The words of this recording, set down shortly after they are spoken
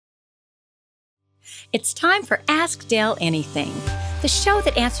It's time for Ask Dale Anything, the show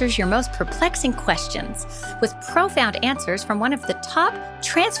that answers your most perplexing questions with profound answers from one of the top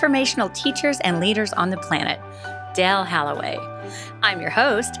transformational teachers and leaders on the planet, Dale Halloway. I'm your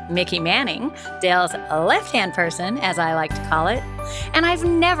host, Mickey Manning, Dale's left-hand person, as I like to call it, and I've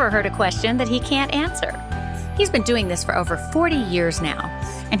never heard a question that he can't answer. He's been doing this for over 40 years now,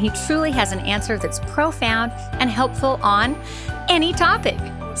 and he truly has an answer that's profound and helpful on any topic.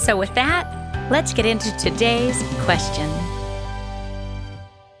 So with that, let's get into today's question.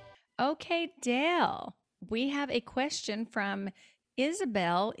 Okay, Dale, we have a question from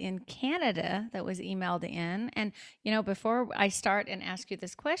Isabel in Canada that was emailed in. And, before I start and ask you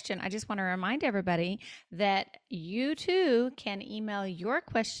this question, I just want to remind everybody that you too can email your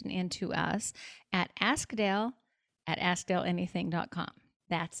question into us at askdale@askdaleanything.com.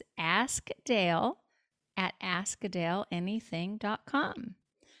 That's askdale@askdaleanything.com.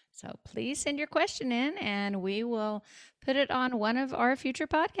 So please send your question in and we will put it on one of our future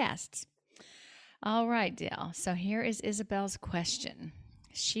podcasts. All right, Dale. So here is Isabel's question.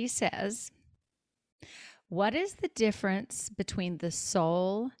 She says, what is the difference between the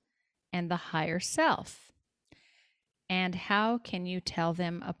soul and the higher self? And how can you tell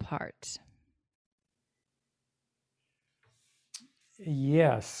them apart?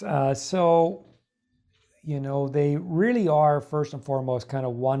 Yes. So, they really are, first and foremost, kind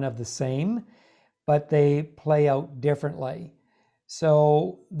of one of the same, but they play out differently.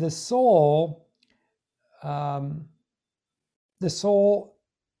 So the soul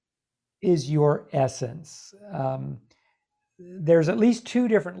is your essence. There's at least two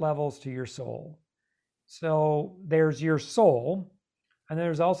different levels to your soul. So there's your soul, and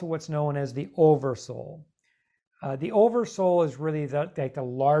there's also what's known as the oversoul. The oversoul is really the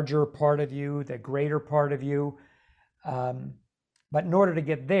larger part of you, the greater part of you. But in order to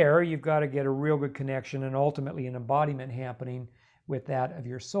get there, you've got to get a real good connection and ultimately an embodiment happening with that of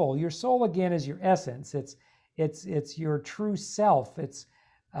your soul. Your soul, again, is your essence. It's your true self. It's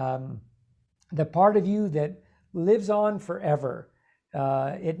the part of you that lives on forever.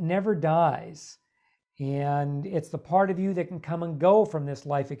 It never dies. And it's the part of you that can come and go from this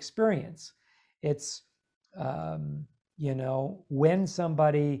life experience. It's, when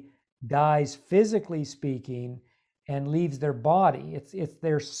somebody dies, physically speaking, and leaves their body, it's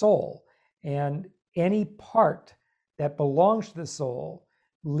their soul. And any part that belongs to the soul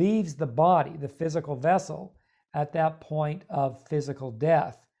leaves the body, the physical vessel, at that point of physical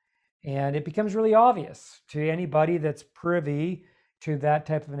death. And it becomes really obvious to anybody that's privy to that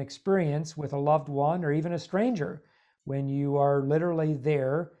type of an experience with a loved one or even a stranger, when you are literally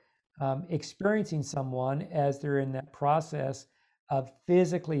there experiencing someone as they're in that process of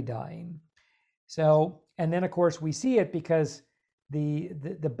physically dying. So, and then of course we see it because the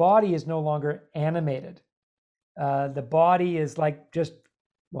body is no longer animated. The body is like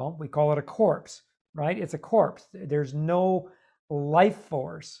we call it a corpse, right? It's a corpse. There's no life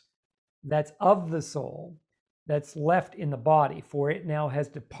force that's of the soul that's left in the body, for it now has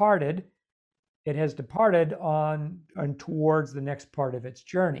departed. It has departed on towards the next part of its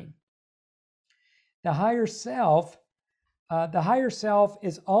journey. The higher self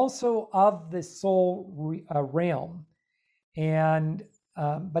is also of the soul realm, and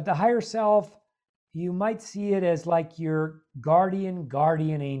but the higher self, you might see it as like your guardian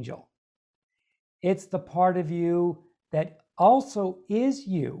angel. It's the part of you that also is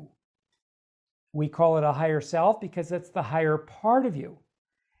you. We call it a higher self because it's the higher part of you.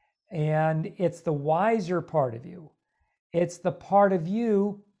 And it's the wiser part of you. It's the part of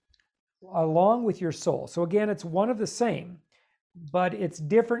you along with your soul. So again, it's one of the same, but it's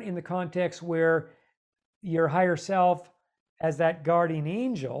different in the context where your higher self, as that guardian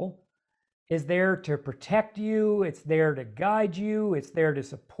angel, is there to protect you. It's there to guide you. It's there to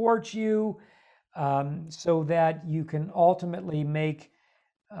support you, so that you can ultimately make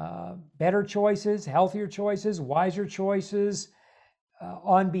better choices, healthier choices, wiser choices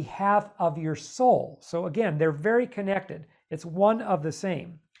on behalf of your soul. So again, they're very connected. It's one of the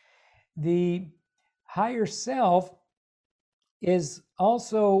same. The higher self is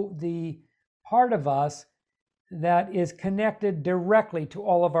also the part of us that is connected directly to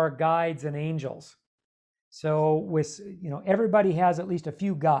all of our guides and angels. So everybody has at least a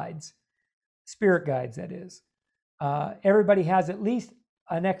few guides, spirit guides, that is. Everybody has at least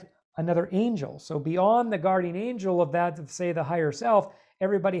another angel. So beyond the guardian angel of that, of say the higher self,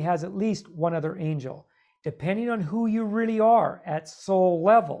 everybody has at least one other angel, depending on who you really are at soul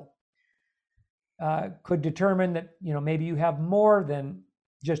level. Could determine that maybe you have more than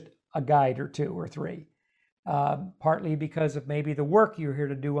just a guide or two or three, partly because of maybe the work you're here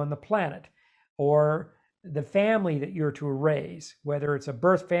to do on the planet, or the family that you're to raise, whether it's a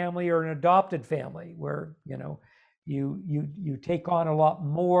birth family or an adopted family, where you take on a lot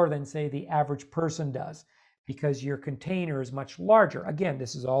more than, say, the average person does, because your container is much larger. Again,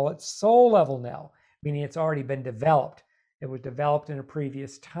 this is all at soul level now, meaning it's already been developed. It was developed in a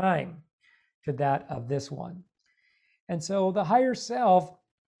previous time to that of this one. And so the higher self,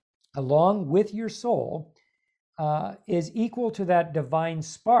 along with your soul, is equal to that divine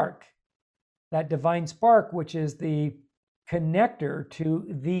spark which is the connector to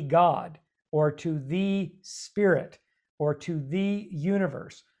the God, or to the spirit, or to the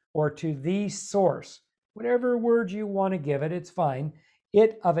universe, or to the source. Whatever word you want to give it, it's fine.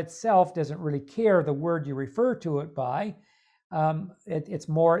 It of itself doesn't really care the word you refer to it by. It's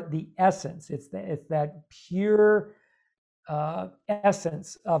more the essence. It's that pure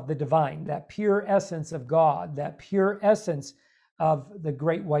essence of the divine, that pure essence of God, that pure essence of the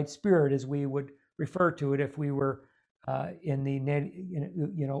great white spirit, as we would refer to it if we were in the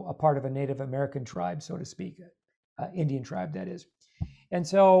a part of a Native American tribe, so to speak, Indian tribe, that is. And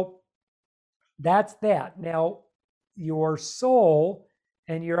so that's that. Now, your soul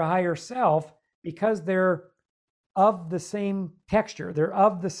and your higher self, because they're of the same texture, they're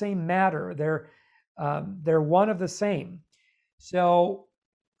of the same matter, they're one of the same. So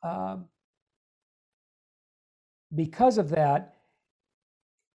because of that,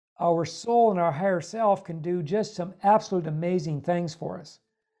 our soul and our higher self can do just some absolute amazing things for us.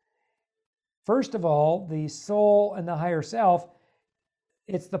 First of all, the soul and the higher self,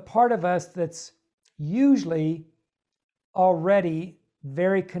 it's the part of us that's usually already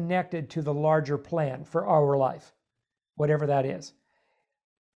very connected to the larger plan for our life, whatever that is.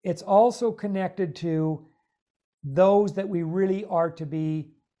 It's also connected to those that we really are to be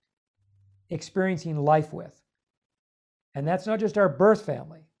experiencing life with. And that's not just our birth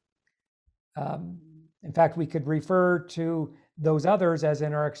family. In fact, we could refer to those others as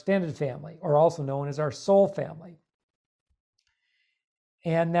in our extended family, or also known as our soul family.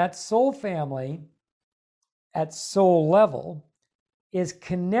 And that soul family at soul level is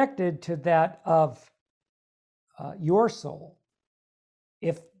connected to that of your soul,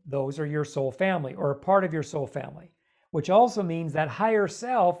 if those are your soul family or a part of your soul family, which also means that higher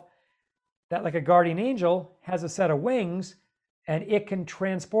self, that like a guardian angel, has a set of wings and it can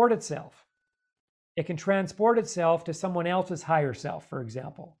transport itself. It can transport itself to someone else's higher self, for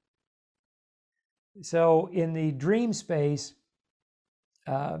example. So in the dream space,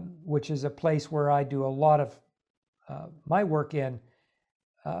 which is a place where I do a lot of my work in,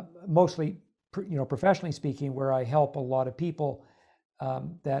 mostly, professionally speaking, where I help a lot of people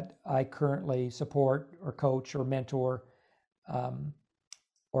that I currently support or coach or mentor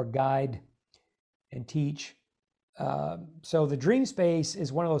or guide and teach. So the dream space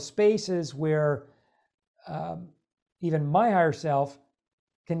is one of those spaces where even my higher self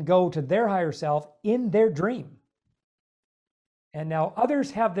can go to their higher self in their dream. And now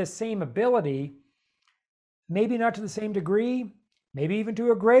others have this same ability, maybe not to the same degree, maybe even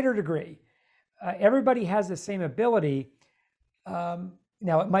to a greater degree. Everybody has the same ability. Now,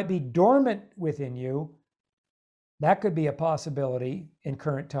 it might be dormant within you. That could be a possibility in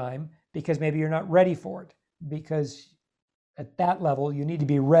current time, because maybe you're not ready for it. Because at that level, you need to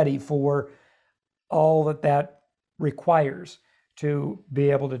be ready for all that requires to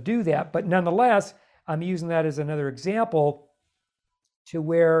be able to do that. But nonetheless, I'm using that as another example to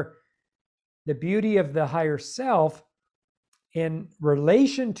where the beauty of the higher self in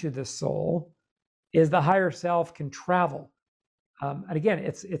relation to the soul is the higher self can travel. And again,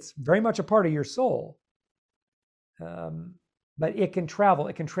 it's very much a part of your soul, but it can travel,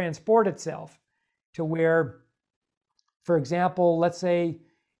 it can transport itself to where, for example, let's say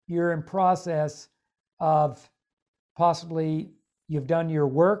you're in process of possibly you've done your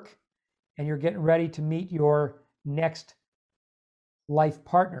work and you're getting ready to meet your next life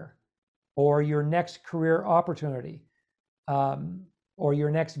partner or your next career opportunity or your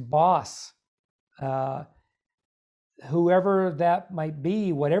next boss, whoever that might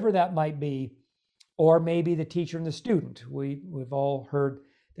be, whatever that might be, or maybe the teacher and the student. We've all heard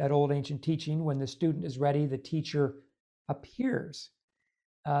that old ancient teaching, when the student is ready, the teacher appears.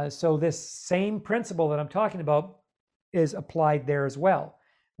 So this same principle that I'm talking about is applied there as well.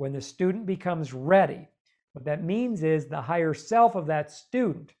 When the student becomes ready, what that means is the higher self of that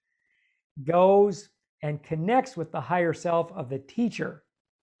student goes and connects with the higher self of the teacher.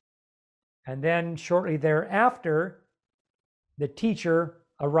 And then shortly thereafter, the teacher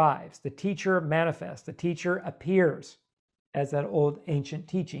arrives, the teacher manifests, the teacher appears, as that old ancient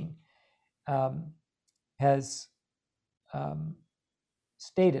teaching has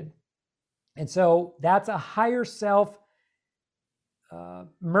stated. And so that's a higher self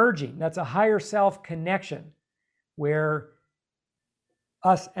merging. That's a higher self connection where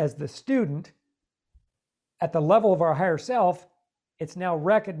us as the student, at the level of our higher self, it's now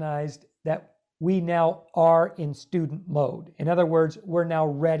recognized that we now are in student mode. In other words, we're now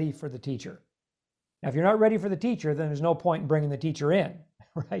ready for the teacher. Now, if you're not ready for the teacher, then there's no point in bringing the teacher in,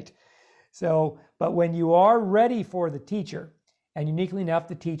 right? So, but when you are ready for the teacher, and uniquely enough,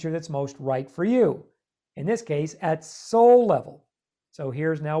 the teacher that's most right for you, in this case, at soul level. So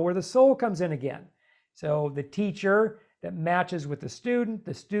here's now where the soul comes in again. So the teacher that matches with the student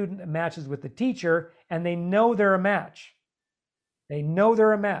that matches with the teacher, and they know they're a match. They know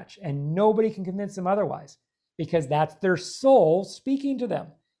they're a match, and nobody can convince them otherwise, because that's their soul speaking to them.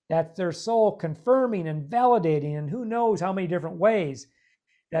 That's their soul confirming and validating, and who knows how many different ways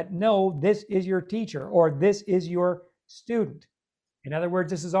that no, this is your teacher or this is your student. In other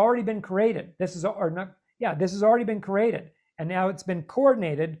words, this has already been created. This has already been created, and now it's been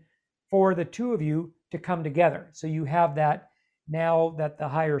coordinated for the two of you to come together. So you have that now that the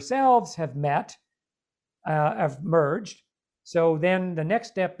higher selves have met, have merged. So then the next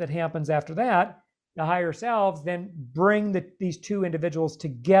step that happens after that, the higher selves then bring these two individuals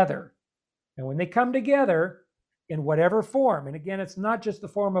together. And when they come together in whatever form, and again, it's not just the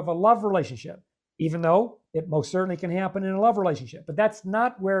form of a love relationship, even though it most certainly can happen in a love relationship, but that's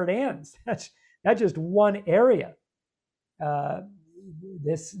not where it ends. That's just one area.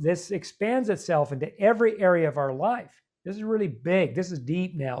 This expands itself into every area of our life. This is really big. This is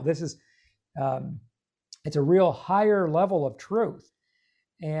deep now. This is, it's a real higher level of truth.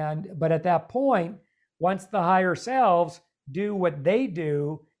 But at that point, once the higher selves do what they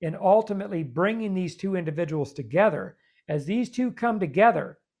do in ultimately bringing these two individuals together, as these two come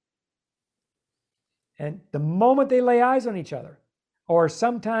together, and the moment they lay eyes on each other, or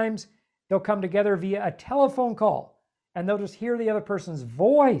sometimes they'll come together via a telephone call, and they'll just hear the other person's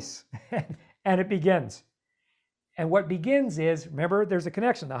voice, and it begins. And what begins is, remember, there's a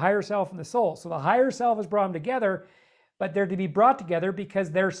connection, the higher self and the soul. So the higher self has brought them together, but they're to be brought together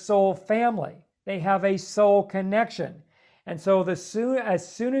because they're soul family. They have a soul connection. And so as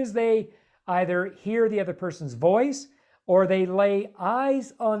soon as they either hear the other person's voice or they lay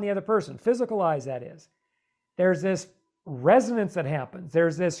eyes on the other person, physical eyes that is, there's this resonance that happens.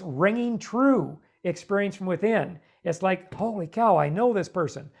 There's this ringing true experience from within. It's like, holy cow, I know this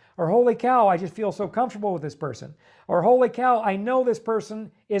person. Or holy cow, I just feel so comfortable with this person. Or holy cow, I know this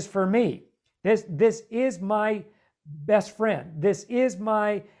person is for me. This is my best friend. This is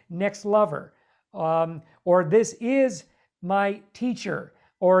my next lover. Or this is my teacher.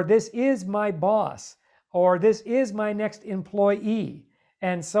 Or this is my boss. Or this is my next employee.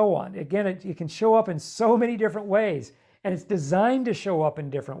 And so on. Again, it can show up in so many different ways. And it's designed to show up in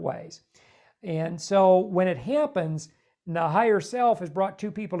different ways. And so when it happens, the higher self has brought two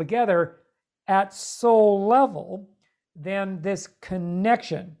people together at soul level, then this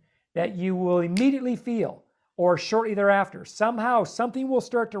connection that you will immediately feel or shortly thereafter, somehow something will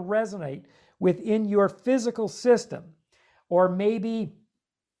start to resonate within your physical system. Or maybe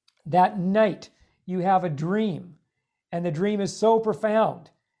that night you have a dream, and the dream is so profound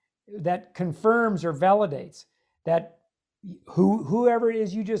that confirms or validates that whoever it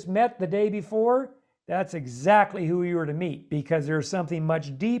is you just met the day before, that's exactly who you were to meet, because there's something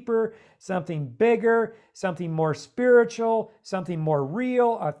much deeper, something bigger, something more spiritual, something more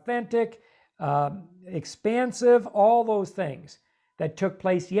real, authentic, expansive, all those things that took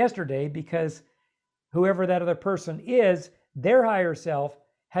place yesterday, because whoever that other person is, their higher self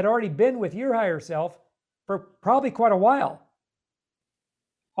had already been with your higher self for probably quite a while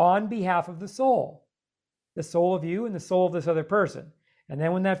on behalf of the soul of you and the soul of this other person. And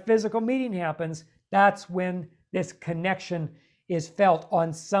then when that physical meeting happens, that's when this connection is felt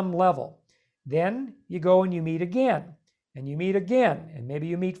on some level. Then you go and you meet again, and you meet again, and maybe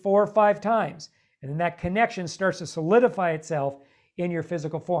you meet 4 or 5 times. And then that connection starts to solidify itself in your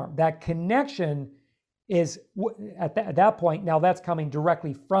physical form. That connection is, at that point, now that's coming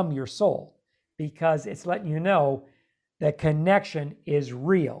directly from your soul, because it's letting you know that connection is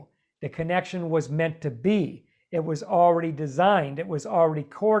real. The connection was meant to be. It was already designed. It was already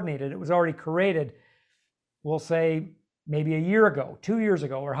coordinated. It was already created, we'll say maybe a year ago, 2 years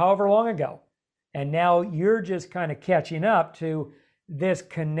ago, or however long ago. And now you're just kind of catching up to this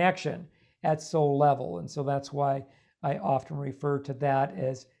connection at soul level. And so that's why I often refer to that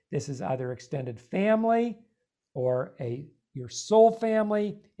as this is either extended family or your soul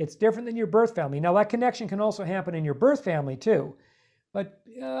family. It's different than your birth family. Now that connection can also happen in your birth family too. But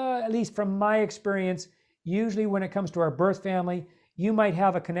at least from my experience, usually when it comes to our birth family, You might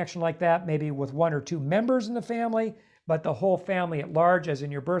have a connection like that maybe with one or two members in the family, but the whole family at large, as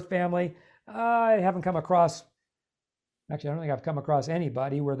in your birth family, I haven't come across, actually, I don't think I've come across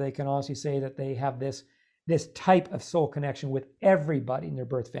anybody where they can honestly say that they have this type of soul connection with everybody in their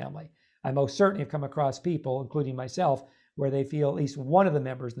birth family. I most certainly have come across people, including myself, where they feel at least one of the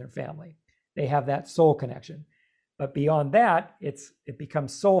members in their family, they have that soul connection. But beyond that, it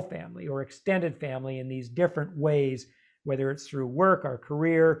becomes soul family or extended family in these different ways, whether it's through work, our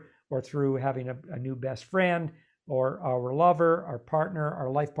career, or through having a new best friend, or our lover, our partner,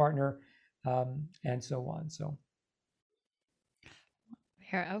 our life partner, and so on. So.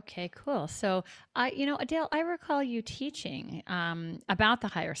 Okay, cool. So, Adele, I recall you teaching about the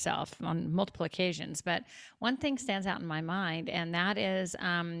higher self on multiple occasions, but one thing stands out in my mind, and that is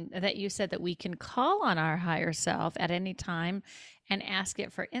that you said that we can call on our higher self at any time and ask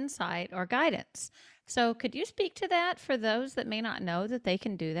it for insight or guidance. So, could you speak to that for those that may not know that they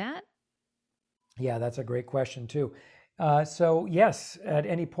can do that? Yeah, that's a great question too. So yes, at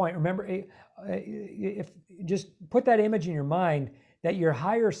any point, remember, if just put that image in your mind that your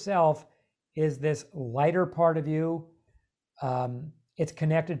higher self is this lighter part of you. It's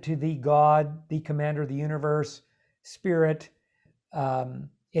connected to the God, the commander of the universe, spirit.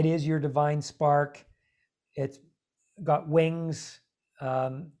 It is your divine spark. It's got wings.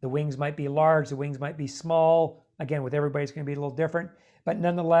 The wings might be large, the wings might be small. Again, with everybody, it's going to be a little different, but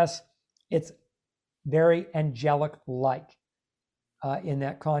nonetheless, it's very angelic-like in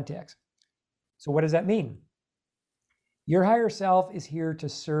that context. So what does that mean? Your higher self is here to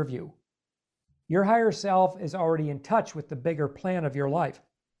serve you. Your higher self is already in touch with the bigger plan of your life,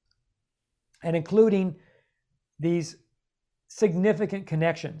 and including these significant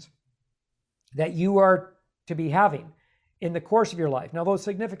connections that you are to be having in the course of your life. Now, those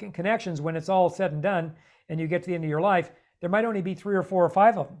significant connections, when it's all said and done and you get to the end of your life, there might only be 3 or 4 or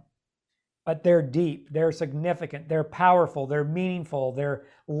 5 of them, but they're deep, they're significant, they're powerful, they're meaningful, they're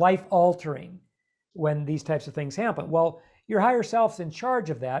life-altering when these types of things happen. Well, your higher self's in charge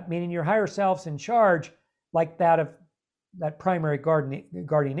of that, meaning your higher self's in charge, like that of that primary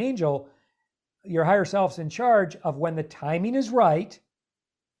guardian angel. Your higher self's in charge of when the timing is right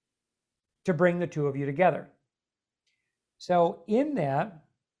to bring the two of you together. So in that,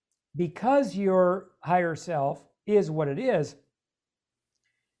 because your higher self is what it is,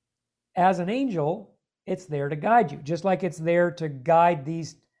 as an angel, it's there to guide you, just like it's there to guide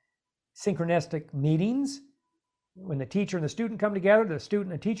these synchronistic meetings. When the teacher and the student come together, the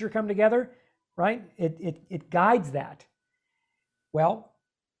student and the teacher come together, right? It guides that. Well,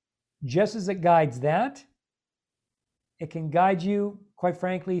 just as it guides that, it can guide you, quite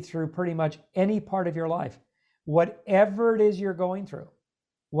frankly, through pretty much any part of your life. Whatever it is you're going through,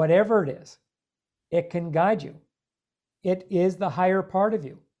 whatever it is, it can guide you. It is the higher part of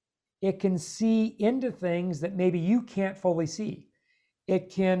you. It can see into things that maybe you can't fully see.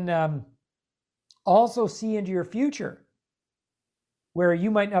 It can also see into your future, where you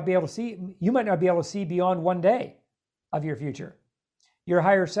might not be able to see. You might not be able to see beyond one day of your future. Your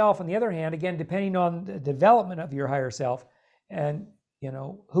higher self, on the other hand, again, depending on the development of your higher self and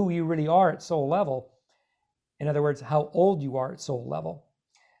who you really are at soul level. In other words, how old you are at soul level.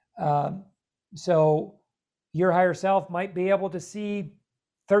 So your higher self might be able to see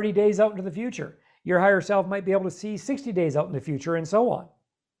 30 days out into the future. Your higher self might be able to see 60 days out in the future, and so on.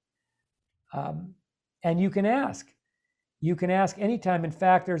 And you can ask. You can ask anytime. In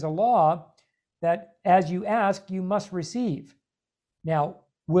fact, there's a law that as you ask, you must receive. Now,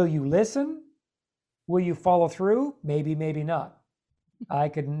 will you listen? Will you follow through? Maybe, maybe not.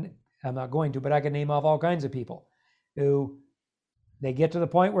 I'm not going to, but I could name off all kinds of people who they get to the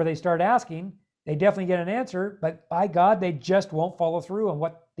point where they start asking, they definitely get an answer, but by God, they just won't follow through on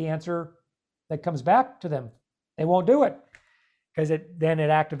what the answer that comes back to them. They won't do it because then it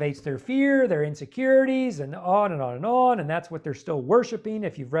activates their fear, their insecurities, and on and on and on. And that's what they're still worshiping.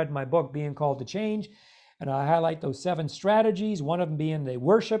 If you've read my book, Being Called to Change, and I highlight those 7 strategies, one of them being the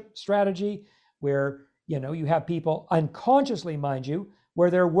worship strategy, where you have people unconsciously, mind you, where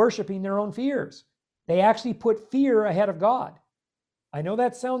they're worshiping their own fears. They actually put fear ahead of God. I know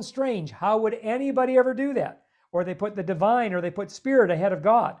that sounds strange. How would anybody ever do that? Or they put the divine or they put spirit ahead of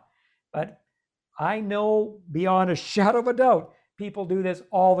God. But I know beyond a shadow of a doubt, people do this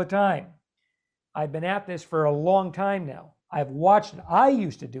all the time. I've been at this for a long time now. I've watched it. I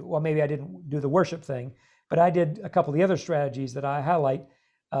used to do, well, maybe I didn't do the worship thing, but I did a couple of the other strategies that I highlight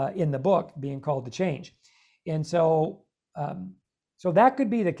in the book, Being Called to Change. And so that could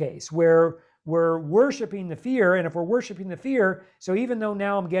be the case where we're worshiping the fear. And if we're worshiping the fear, so even though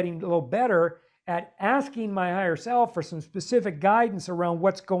now I'm getting a little better at asking my higher self for some specific guidance around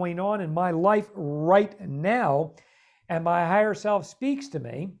what's going on in my life right now, and my higher self speaks to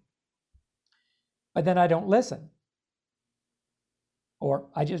me, but then I don't listen, or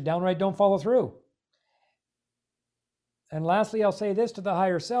I just downright don't follow through. And lastly, I'll say this to the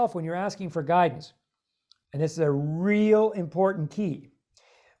higher self when you're asking for guidance, and this is a real important key.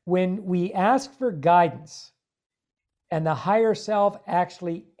 When we ask for guidance and the higher self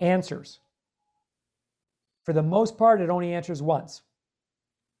actually answers, for the most part, it only answers once.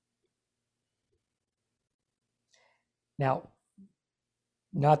 Now,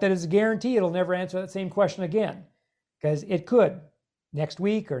 not that it's a guarantee it'll never answer that same question again, because it could next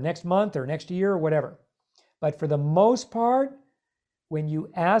week or next month or next year or whatever. But for the most part, when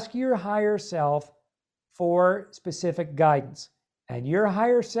you ask your higher self for specific guidance and your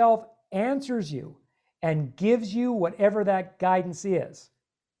higher self answers you and gives you whatever that guidance is.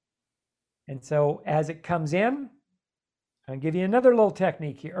 And so as it comes in, I'll give you another little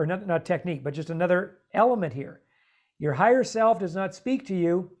technique here, or not technique, but just another element here. Your higher self does not speak to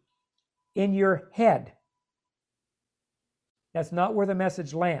you in your head. That's not where the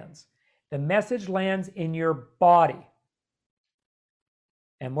message lands. The message lands in your body,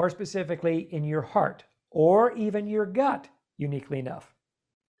 and more specifically in your heart, or even your gut, uniquely enough.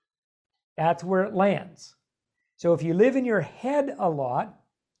 That's where it lands. So if you live in your head a lot,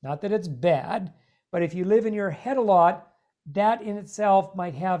 not that it's bad, but if you live in your head a lot, that in itself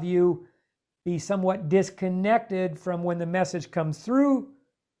might have you be somewhat disconnected from when the message comes through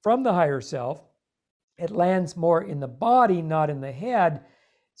from the higher self. It lands more in the body, not in the head.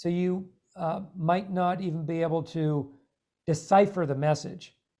 So you might not even be able to decipher the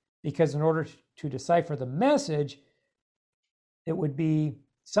message, because in order to decipher the message, it would be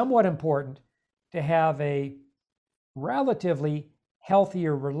somewhat important to have a relatively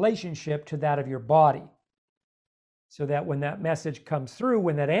healthier relationship to that of your body, so that when that message comes through,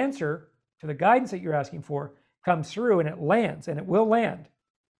 when that answer to the guidance that you're asking for comes through, and it lands, and it will land.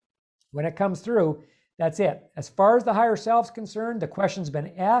 When it comes through, that's it. As far as the higher self's concerned, the question's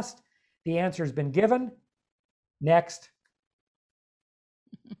been asked, the answer's been given. Next.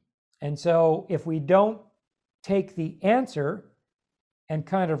 And so if we don't take the answer and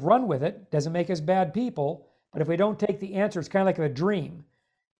kind of run with it, doesn't make us bad people, but if we don't take the answer, it's kind of like a dream.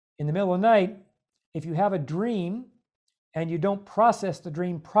 In the middle of the night, if you have a dream and you don't process the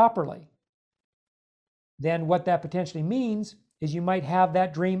dream properly, then what that potentially means is you might have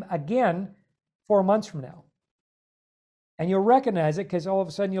that dream again 4 months from now. And you'll recognize it because all of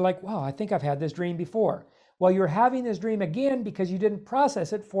a sudden you're like, wow, I think I've had this dream before. Well, you're having this dream again because you didn't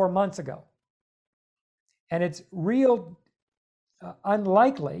process it 4 months ago. And it's real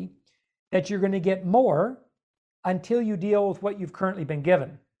unlikely that you're going to get more until you deal with what you've currently been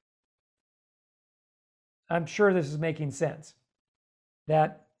given. I'm sure this is making sense.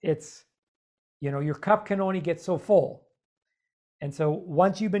 That it's, your cup can only get so full. And so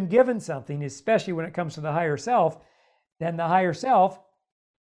once you've been given something, especially when it comes to the higher self, then the higher self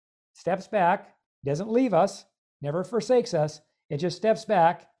steps back, doesn't leave us, never forsakes us. It just steps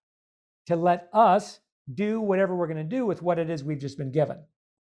back to let us do whatever we're going to do with what it is we've just been given.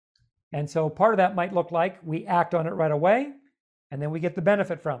 And so part of that might look like we act on it right away, and then we get the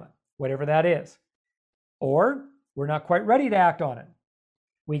benefit from it, whatever that is. Or we're not quite ready to act on it.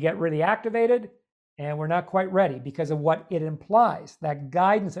 We get really activated, and we're not quite ready because of what it implies. That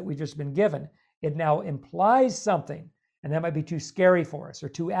guidance that we've just been given, it now implies something, and that might be too scary for us or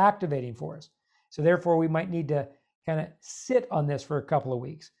too activating for us. So therefore, we might need to kind of sit on this for a couple of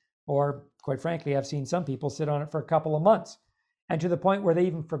weeks. Or quite frankly, I've seen some people sit on it for a couple of months, and to the point where they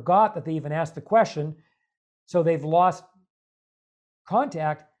even forgot that they even asked the question. So they've lost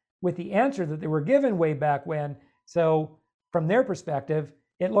contact with the answer that they were given way back when. So from their perspective,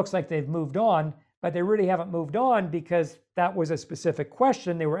 it looks like they've moved on, but they really haven't moved on because that was a specific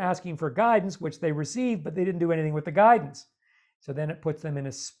question. They were asking for guidance, which they received, but they didn't do anything with the guidance. So then it puts them in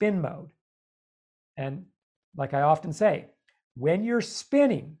a spin mode. And like I often say, when you're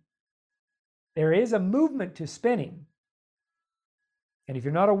spinning, there is a movement to spinning. And if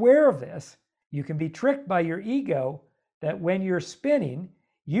you're not aware of this, you can be tricked by your ego that when you're spinning,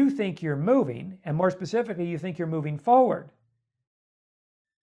 you think you're moving, and more specifically, you think you're moving forward.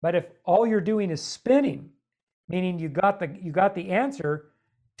 But if all you're doing is spinning, meaning you got the answer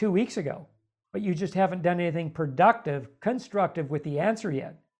 2 weeks ago, but you just haven't done anything productive, constructive with the answer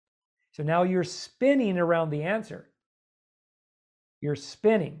yet. So now you're spinning around the answer. You're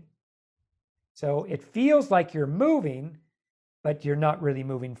spinning. So it feels like you're moving, but you're not really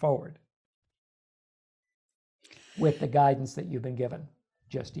moving forward with the guidance that you've been given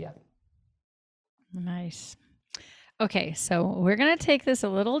just yet. Nice. Okay, so we're going to take this a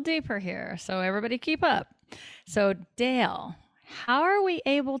little deeper here. So everybody keep up. So Dale, how are we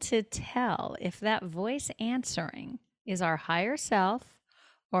able to tell if that voice answering is our higher self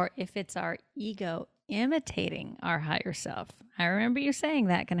or if it's our ego imitating our higher self? I remember you saying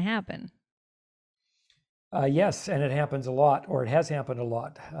that can happen. Yes, and it happens a lot, or it has happened a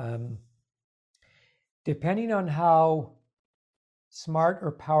lot. Depending on how smart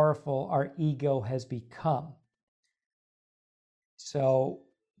or powerful our ego has become. So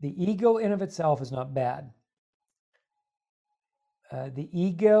the ego in of itself is not bad. The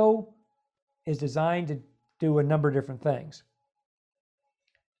ego is designed to do a number of different things.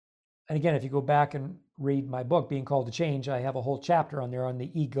 And again, if you go back and read my book, Being Called to Change, I have a whole chapter on there on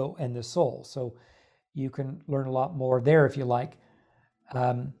the ego and the soul. So you can learn a lot more there if you like.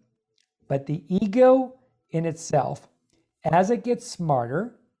 But the ego in itself, as it gets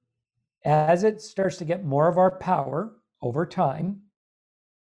smarter, as it starts to get more of our power over time,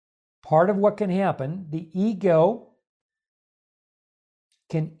 part of what can happen, the ego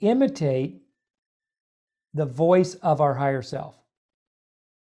can imitate the voice of our higher self.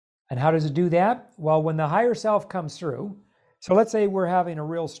 And how does it do that? Well, when the higher self comes through, so let's say we're having a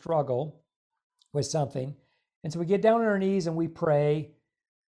real struggle with something, and so we get down on our knees and we pray.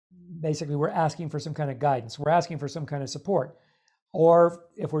 Basically, we're asking for some kind of guidance. We're asking for some kind of support. Or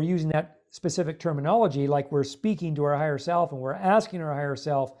if we're using that specific terminology, like we're speaking to our higher self and we're asking our higher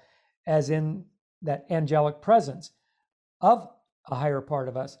self, as in that angelic presence of a higher part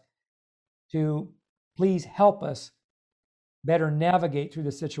of us, to please help us better navigate through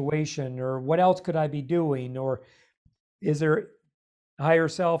the situation, or what else could I be doing, or is there higher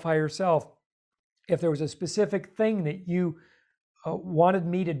self, if there was a specific thing that you wanted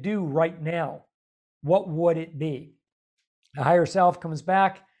me to do right now, what would it be? The higher self comes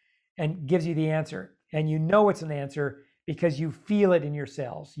back and gives you the answer, and you know it's an answer because you feel it in your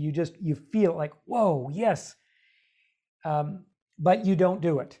cells. You feel it like, whoa, yes, but you don't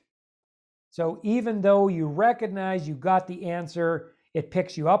do it. So even though you recognize you got the answer, it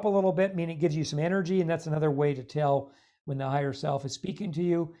picks you up a little bit, meaning it gives you some energy, and that's another way to tell when the higher self is speaking to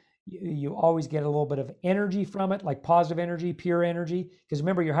you. You always get a little bit of energy from it, like positive energy, pure energy, because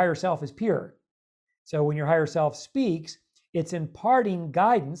remember, your higher self is pure. So when your higher self speaks, it's imparting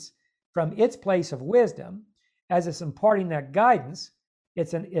guidance from its place of wisdom. As it's imparting that guidance,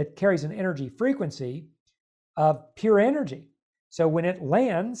 it carries an energy frequency of pure energy. So when it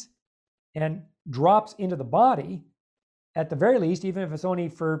lands and drops into the body, at the very least, even if it's only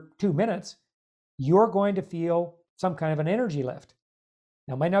for 2 minutes, you're going to feel some kind of an energy lift.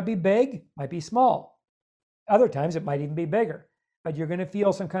 Now, it might not be big, might be small. Other times it might even be bigger, but you're going to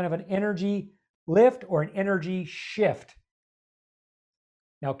feel some kind of an energy lift or an energy shift.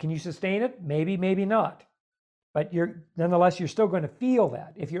 Now, can you sustain it? Maybe, maybe not. But nonetheless, you're still going to feel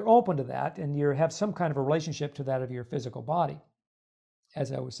that if you're open to that and you have some kind of a relationship to that of your physical body,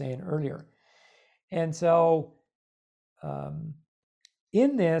 as I was saying earlier. And so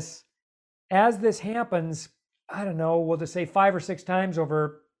in this, as this happens, I don't know, we'll just say 5 or 6 times over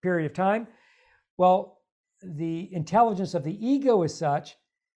a period of time. Well, the intelligence of the ego is such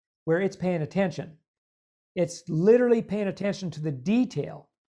where it's paying attention. It's literally paying attention to the detail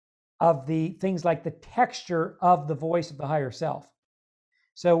of the things like the texture of the voice of the higher self.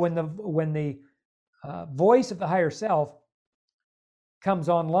 So when the voice of the higher self comes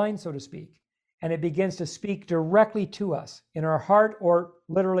online, so to speak, and it begins to speak directly to us in our heart or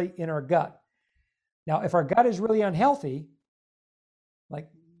literally in our gut. Now, if our gut is really unhealthy, like,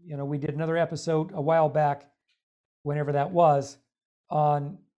 we did another episode a while back, whenever that was,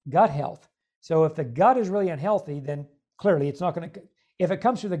 on gut health. So if the gut is really unhealthy, then clearly it's not going to, if it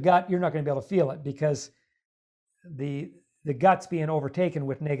comes through the gut, you're not going to be able to feel it because the gut's being overtaken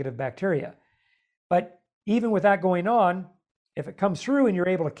with negative bacteria. But even with that going on, if it comes through and you're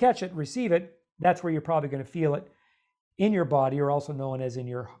able to catch it, receive it, that's where you're probably going to feel it in your body, or also known as in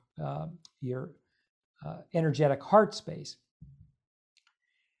your energetic heart space.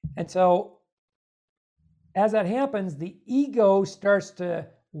 And so as that happens, the ego starts to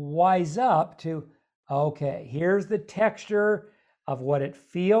wise up to, okay, here's the texture of what it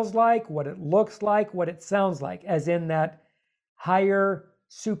feels like, what it looks like, what it sounds like, as in that higher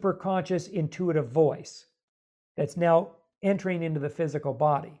superconscious intuitive voice that's now entering into the physical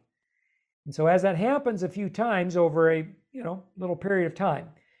body. And so as that happens a few times over a little period of time,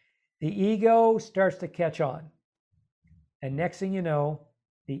 the ego starts to catch on. And next thing you know,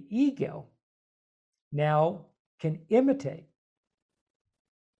 the ego now can imitate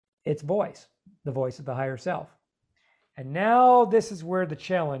its voice, the voice of the higher self. And now this is where the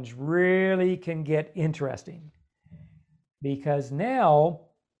challenge really can get interesting, because now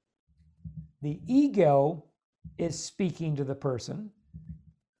the ego is speaking to the person,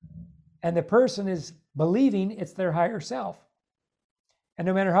 and the person is believing it's their higher self. And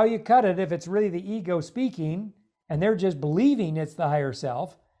no matter how you cut it, if it's really the ego speaking and they're just believing it's the higher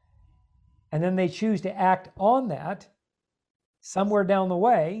self, and then they choose to act on that, somewhere down the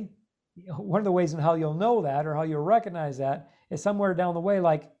way, one of the ways in how you'll know that or how you'll recognize that is somewhere down the way,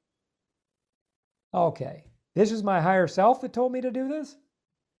 like, okay, this is my higher self that told me to do this.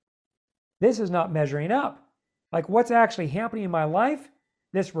 This is not measuring up. Like, what's actually happening in my life,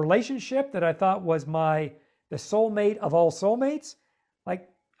 this relationship that I thought was the soulmate of all soulmates, like,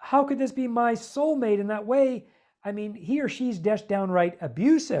 how could this be my soulmate in that way? I mean, he or she's just downright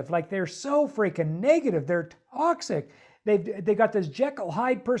abusive. Like, they're so freaking negative. They're toxic. They got this Jekyll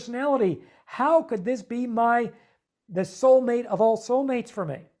Hyde personality. How could this be the soulmate of all soulmates for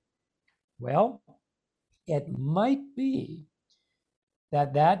me? Well, it might be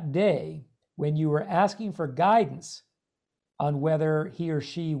that day when you were asking for guidance on whether he or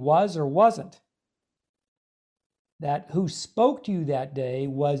she was or wasn't, that who spoke to you that day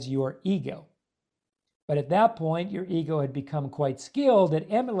was your ego. But at that point, your ego had become quite skilled at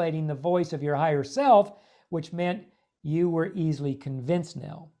emulating the voice of your higher self, which meant you were easily convinced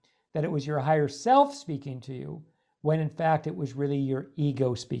now that it was your higher self speaking to you, when in fact it was really your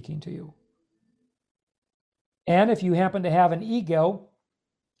ego speaking to you. And if you happen to have an ego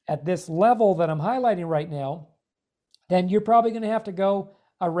at this level that I'm highlighting right now, then you're probably going to have to go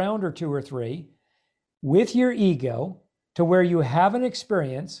a round or two or three with your ego to where you have an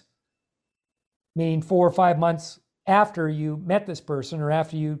experience, meaning 4 or 5 months after you met this person or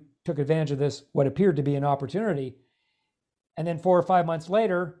after you took advantage of this, what appeared to be an opportunity. And then 4 or 5 months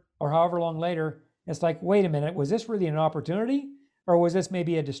later, or however long later, it's like, wait a minute, was this really an opportunity? Or was this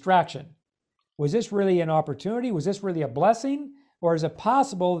maybe a distraction? Was this really an opportunity? Was this really a blessing? Or is it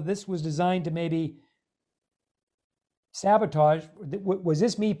possible that this was designed to maybe sabotage? Was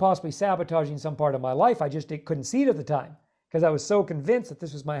this me possibly sabotaging some part of my life? I just couldn't see it at the time because I was so convinced that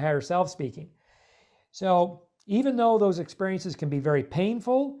this was my higher self speaking. So even though those experiences can be very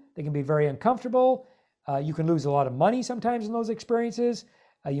painful, they can be very uncomfortable, you can lose a lot of money sometimes in those experiences.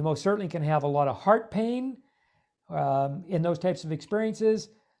 You most certainly can have a lot of heart pain in those types of experiences.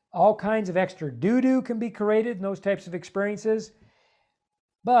 All kinds of extra doo-doo can be created in those types of experiences.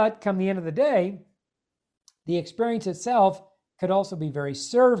 But come the end of the day, the experience itself could also be very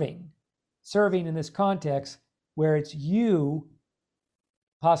serving in this context where it's you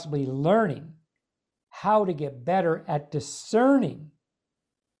possibly learning how to get better at discerning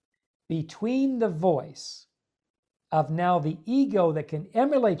between the voice of now the ego that can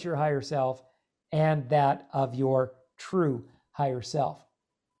emulate your higher self and that of your true higher self.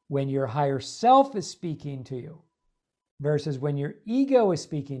 When your higher self is speaking to you versus when your ego is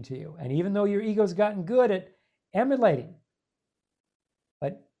speaking to you. And even though your ego's gotten good at emulating,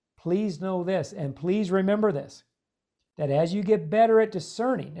 but please know this, and please remember this, that as you get better at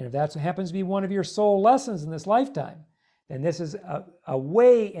discerning, and if that happens to be one of your soul lessons in this lifetime, then this is a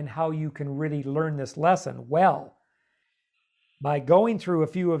way in how you can really learn this lesson well, by going through a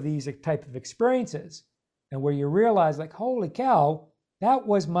few of these type of experiences, and where you realize, like, holy cow, that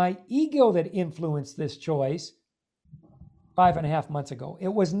was my ego that influenced this choice 5.5 months ago.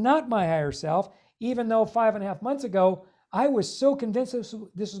 It was not my higher self, even though 5.5 months ago, I was so convinced this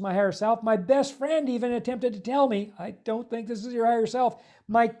was my higher self. My best friend even attempted to tell me, I don't think this is your higher self.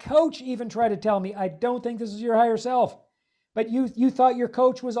 My coach even tried to tell me, I don't think this is your higher self. But you thought your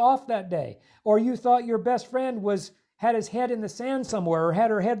coach was off that day, or you thought your best friend had his head in the sand somewhere, or had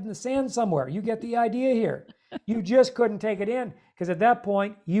her head in the sand somewhere. You get the idea here. You just couldn't take it in, because at that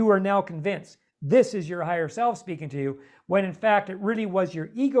point, you are now convinced this is your higher self speaking to you, when in fact, it really was your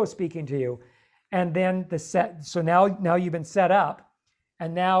ego speaking to you. And then so now you've been set up,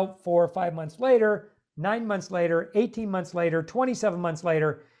 and now 4 or 5 months later, 9 months later, 18 months later, 27 months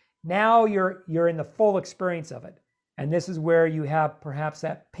later, now you're in the full experience of it. And this is where you have perhaps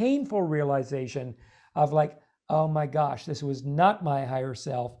that painful realization of, like, oh my gosh, this was not my higher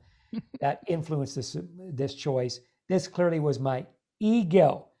self that influenced this choice. This clearly was my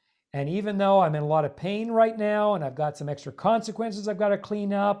ego. And even though I'm in a lot of pain right now, and I've got some extra consequences I've got to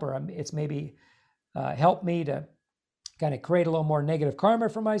clean up, or it's maybe help me to kind of create a little more negative karma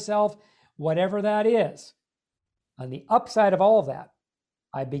for myself, whatever that is. On the upside of all of that,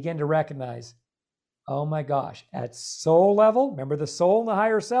 I begin to recognize, oh my gosh, at soul level, remember the soul and the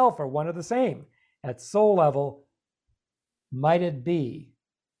higher self are one and the same. At soul level, might it be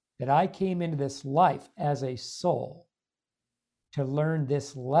that I came into this life as a soul to learn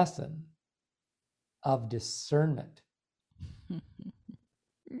this lesson of discernment.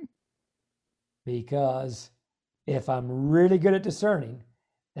 Because if I'm really good at discerning,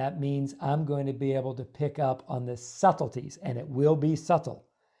 that means I'm going to be able to pick up on the subtleties, and it will be subtle,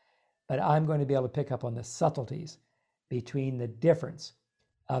 but I'm going to be able to pick up on the subtleties between the difference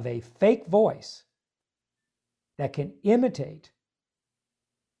of a fake voice that can imitate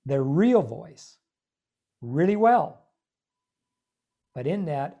the real voice really well. But in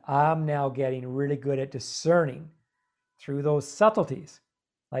that, I'm now getting really good at discerning through those subtleties.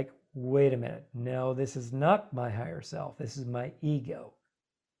 Like, wait a minute, no, this is not my higher self. This is my ego,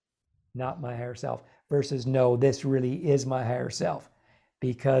 not my higher self. Versus, no, this really is my higher self.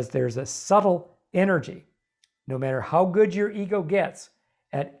 Because there's a subtle energy, no matter how good your ego gets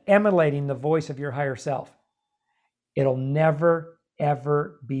at emulating the voice of your higher self, it'll never,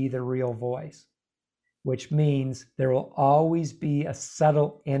 ever be the real voice, which means there will always be a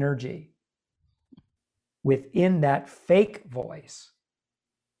subtle energy within that fake voice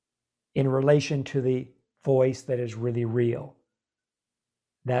in relation to the voice that is really real,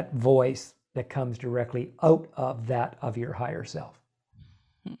 that voice that comes directly out of that of your higher self.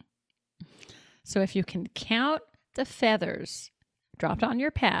 So if you can count the feathers dropped on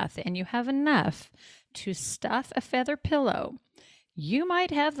your path and you have enough to stuff a feather pillow, you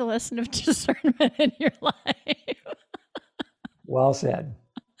might have the lesson of discernment in your life. Well said.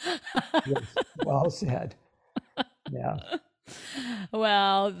 Yes, well said. Yeah.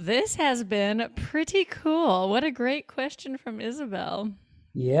 Well, this has been pretty cool. What a great question from Isabel.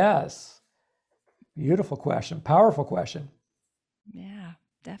 Yes. Beautiful question. Powerful question. Yeah,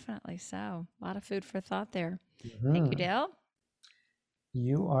 definitely so. A lot of food for thought there. Thank you, Dale.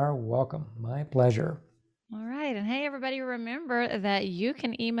 You are welcome. My pleasure. All right. And hey, everybody, remember that you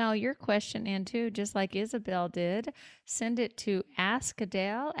can email your question in too, just like Isabel did. Send it to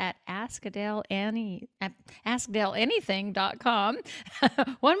AskAdele at AskAdeleAnything.com.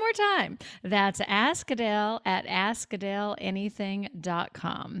 One more time. That's AskAdele at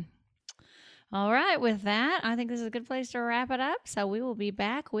AskAdeleAnything.com. All right. With that, I think this is a good place to wrap it up. So we will be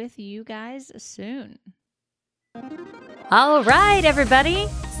back with you guys soon. All right, everybody.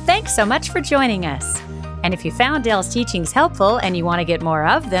 Thanks so much for joining us. And if you found Dale's teachings helpful and you want to get more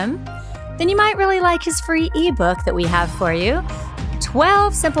of them, then you might really like his free ebook that we have for you,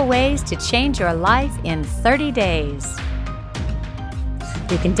 12 Simple Ways to Change Your Life in 30 Days.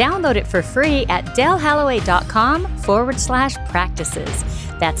 You can download it for free at DaleHalloway.com/practices.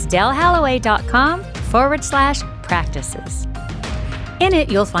 That's DaleHalloway.com/practices. In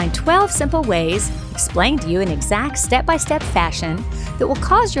it, you'll find 12 simple ways explained to you in exact step-by-step fashion that will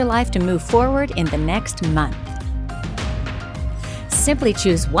cause your life to move forward in the next month. Simply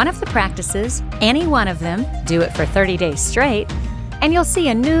choose one of the practices, any one of them, do it for 30 days straight, and you'll see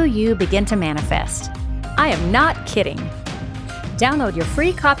a new you begin to manifest. I am not kidding. Download your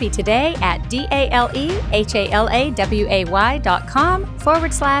free copy today at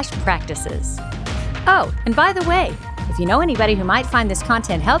DaleHalloway.com/practices. Oh, and by the way, if you know anybody who might find this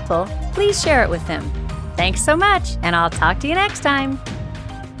content helpful, please share it with them. Thanks so much, and I'll talk to you next time.